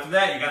 total. After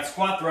that, you got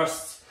squat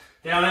thrusts,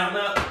 down, out, and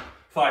up,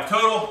 5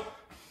 total.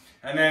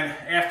 And then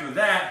after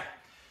that,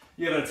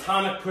 you have an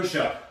atomic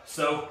push-up.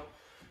 So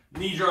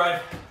knee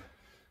drive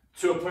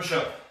to a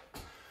push-up,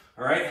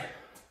 all right?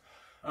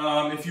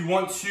 If you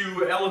want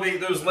to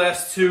elevate those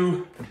last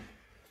 2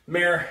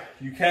 more,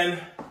 you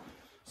can.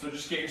 So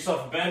just get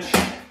yourself a bench.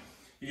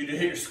 You can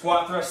hit your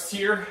squat thrusts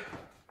here.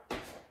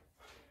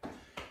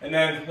 And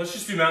then let's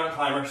just do mountain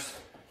climbers.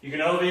 You can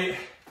elevate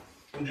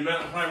and do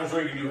mountain climbers,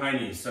 or you can do high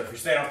knees. So if you're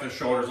staying off those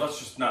shoulders, let's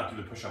just not do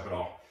the push-up at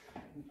all.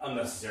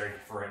 Unnecessary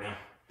for right now.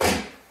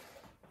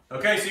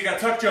 Okay, so you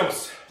got tuck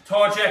jumps,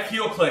 tall jack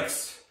heel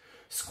clicks,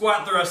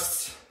 squat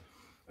thrusts,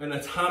 and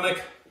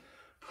atomic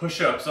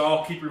push-ups. So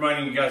I'll keep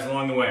reminding you guys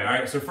along the way. All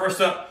right, so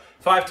first up,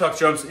 5 tuck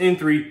jumps in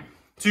 3,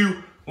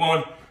 2,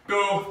 1,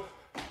 go.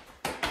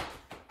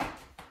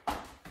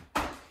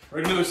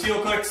 Right into those heel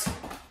clicks.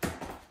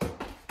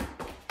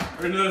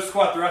 Right into those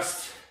squat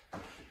thrusts.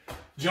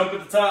 Jump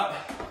at the top.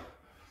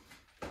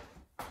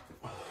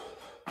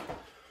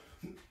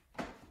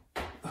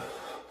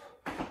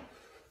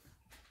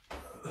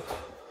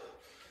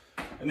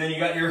 And then you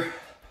got your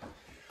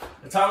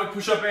atomic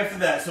push-up after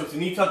that. So it's a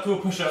knee tuck to a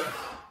push-up.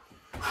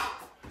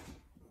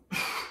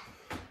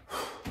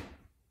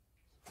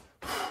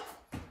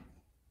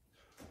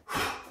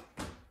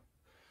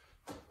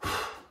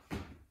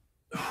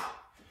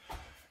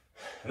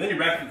 And then you're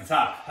back at the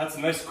top. That's a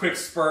nice quick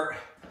spurt.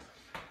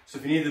 So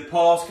if you need to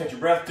pause, catch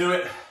your breath, do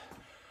it.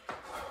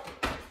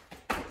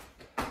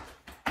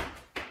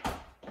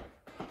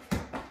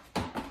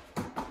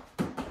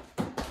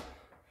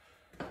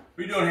 What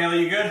are you doing,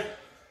 Haley? You good?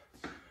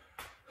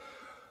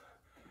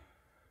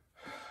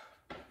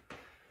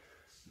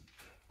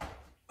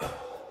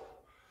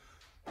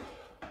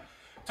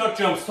 Tuck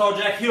jumps, tall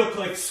jack, heel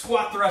clicks,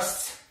 squat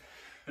thrusts,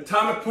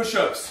 atomic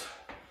push-ups.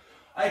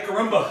 Ay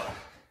caramba.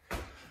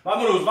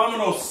 Vámonos,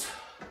 vámonos.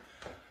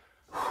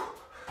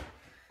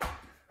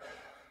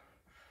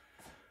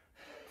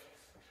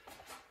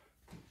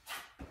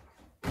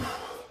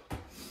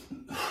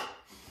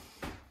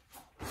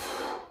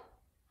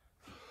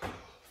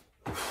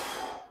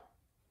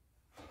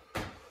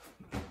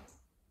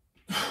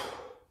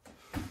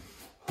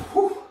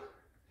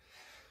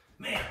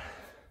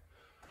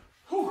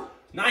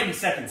 90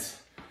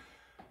 seconds.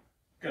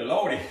 Good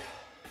lordy.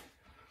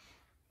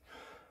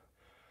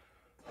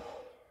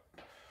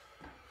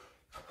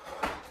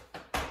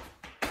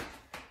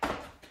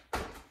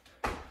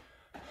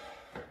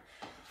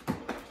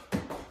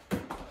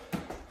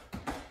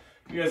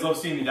 You guys love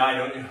seeing me die,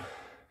 don't you?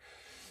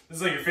 This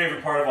is like your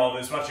favorite part of all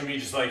this, watching me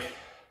just like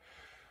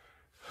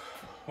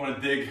want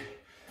to dig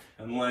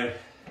and lay.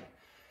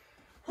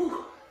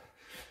 Whew.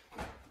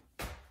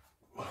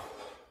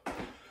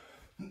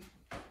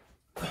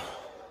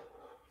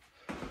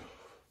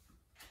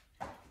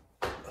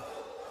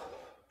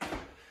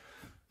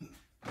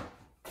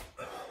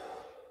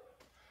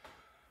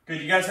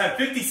 Good, you guys have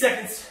 50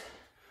 seconds.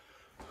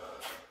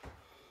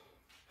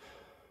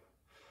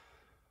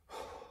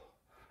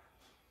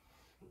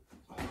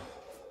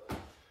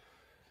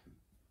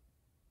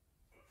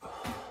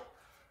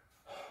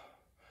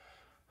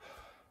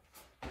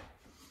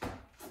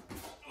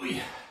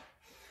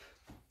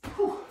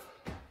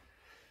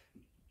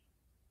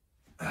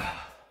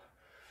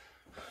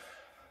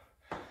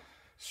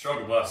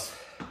 Struggle bus.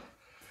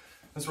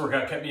 This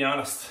workout kept me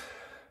honest.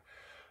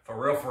 For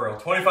real, for real.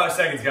 25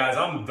 seconds, guys.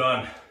 I'm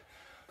done.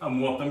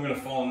 I'm whooped. I'm gonna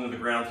fall into the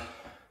ground.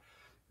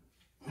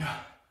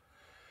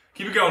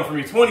 Keep it going for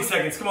me. 20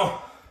 seconds. Come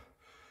on.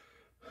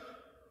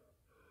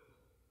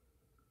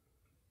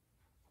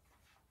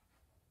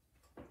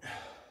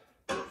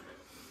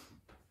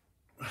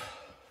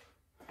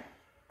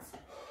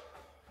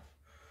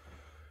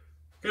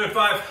 Good.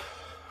 5,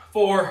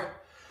 4,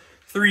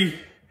 3,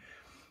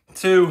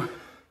 2,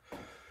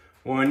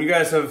 1. You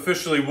guys have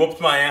officially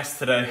whooped my ass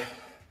today.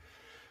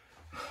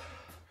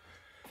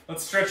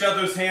 Let's stretch out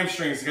those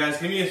hamstrings, guys.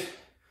 Give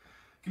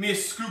me a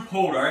scoop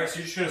hold, all right? So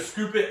you're just gonna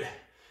scoop it,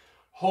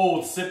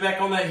 hold, sit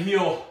back on that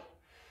heel,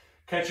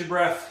 catch your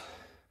breath.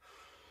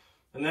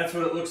 And that's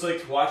what it looks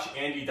like to watch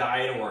Andy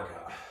die in a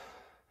workout.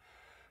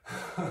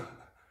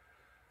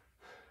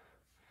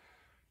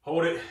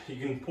 Hold it.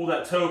 You can pull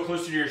that toe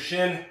closer to your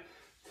shin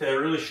to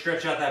really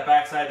stretch out that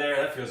backside there.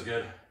 That feels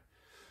good.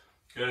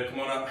 Good, come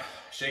on up,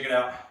 shake it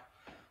out.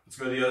 Let's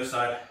go to the other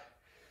side.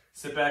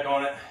 Sit back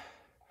on it.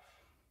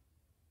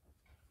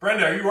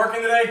 Brenda, are you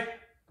working today? What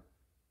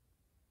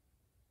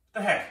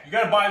the heck? You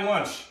gotta buy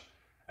lunch.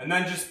 And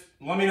then just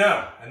let me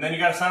know. And then you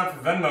gotta sign up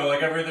for Venmo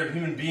like every other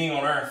human being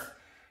on earth.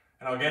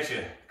 And I'll get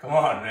you. Come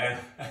on, man.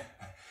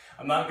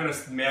 I'm not gonna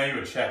mail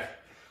you a check.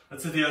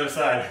 Let's hit the other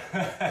side.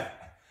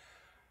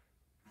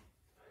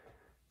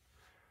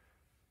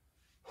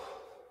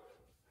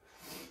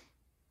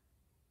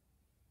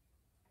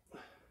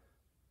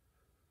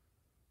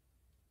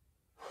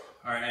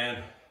 All right,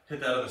 and hit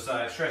that other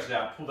side, stretch it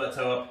out, pull that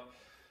toe up.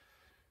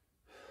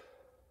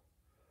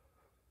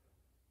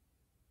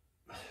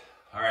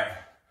 All right,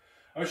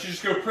 I want you to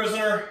just go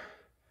prisoner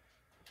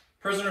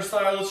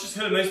style. Let's just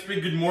hit a nice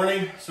big good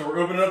morning. So we're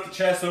opening up the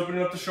chest,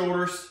 opening up the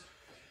shoulders.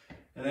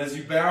 And as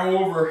you bow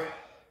over,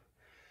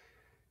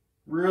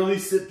 really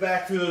sit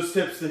back through those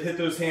hips to hit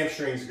those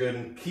hamstrings good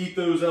and keep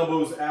those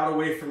elbows out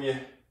away from you.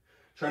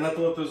 Try not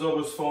to let those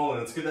elbows fall in.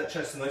 Let's give that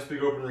chest a nice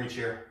big open reach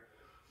here.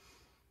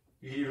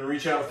 You can even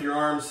reach out with your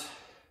arms,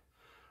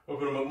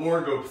 open them up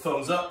more, go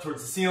thumbs up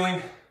towards the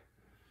ceiling.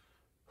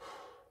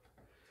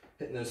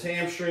 Hitting those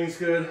hamstrings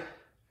good.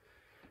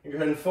 And go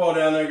ahead and fall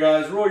down there,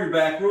 guys. Roll your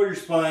back, roll your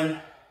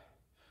spine.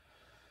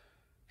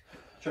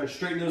 Try to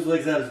straighten those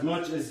legs out as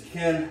much as you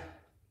can.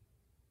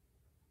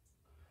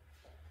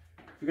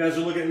 If you guys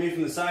are looking at me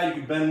from the side,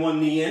 you can bend one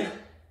knee in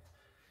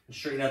and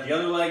straighten out the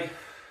other leg.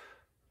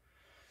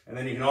 And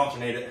then you can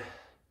alternate it.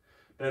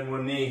 Bend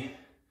one knee,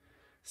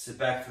 sit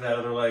back to that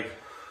other leg.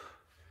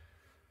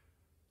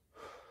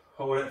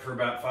 Hold it for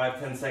about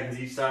 5-10 seconds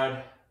each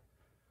side.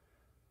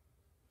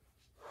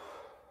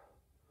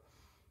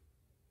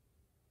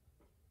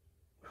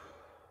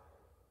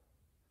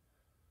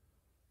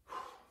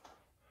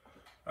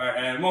 All right,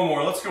 and one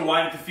more. Let's go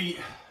wide at the feet.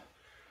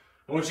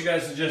 I want you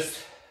guys to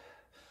just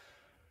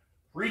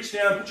reach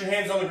down, put your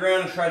hands on the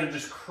ground, and try to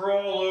just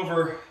crawl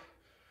over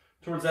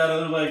towards that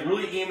other leg.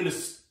 Really aiming to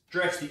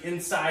stretch the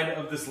inside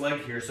of this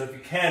leg here. So if you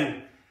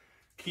can,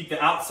 keep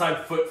the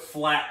outside foot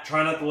flat.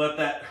 Try not to let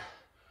that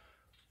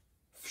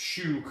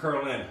shoe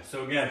curl in.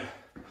 So again,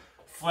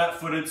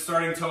 flat-footed,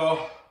 starting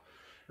tall,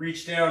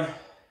 reach down,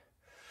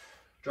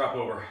 drop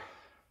over.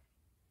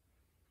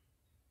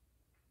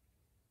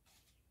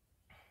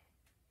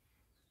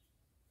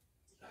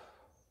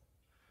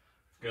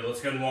 Good,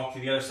 let's go ahead and walk to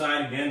the other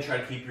side again. Try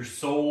to keep your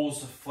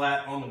soles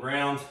flat on the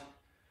ground.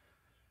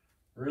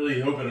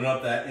 Really opening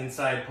up that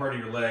inside part of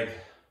your leg.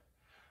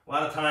 A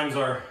lot of times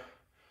on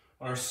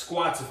our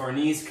squats, if our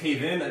knees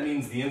cave in, that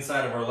means the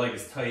inside of our leg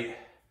is tight.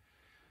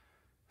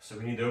 So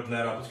we need to open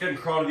that up. Let's go ahead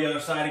and crawl to the other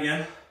side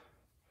again.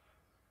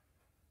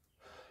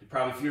 You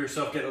probably feel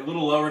yourself getting a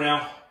little lower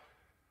now.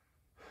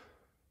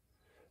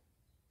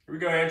 Here we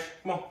go, Ange.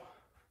 Come on.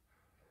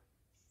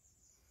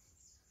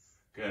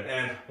 Good,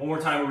 and one more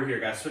time over here,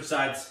 guys. Switch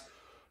sides.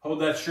 Hold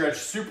that stretch.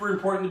 Super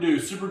important to do.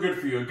 Super good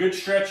for you. A good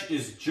stretch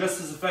is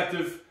just as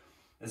effective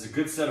as a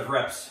good set of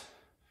reps.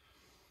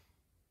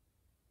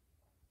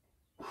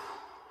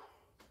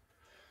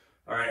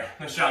 All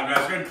Nice job, guys.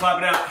 Go ahead and clap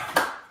it out.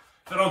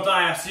 If I don't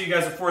die, I'll see you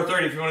guys at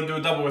 4:30 if you want to do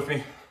a double with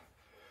me.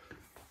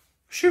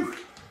 Shoo.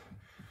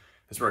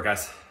 Nice work,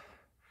 guys.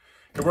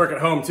 Good work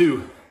at home,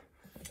 too.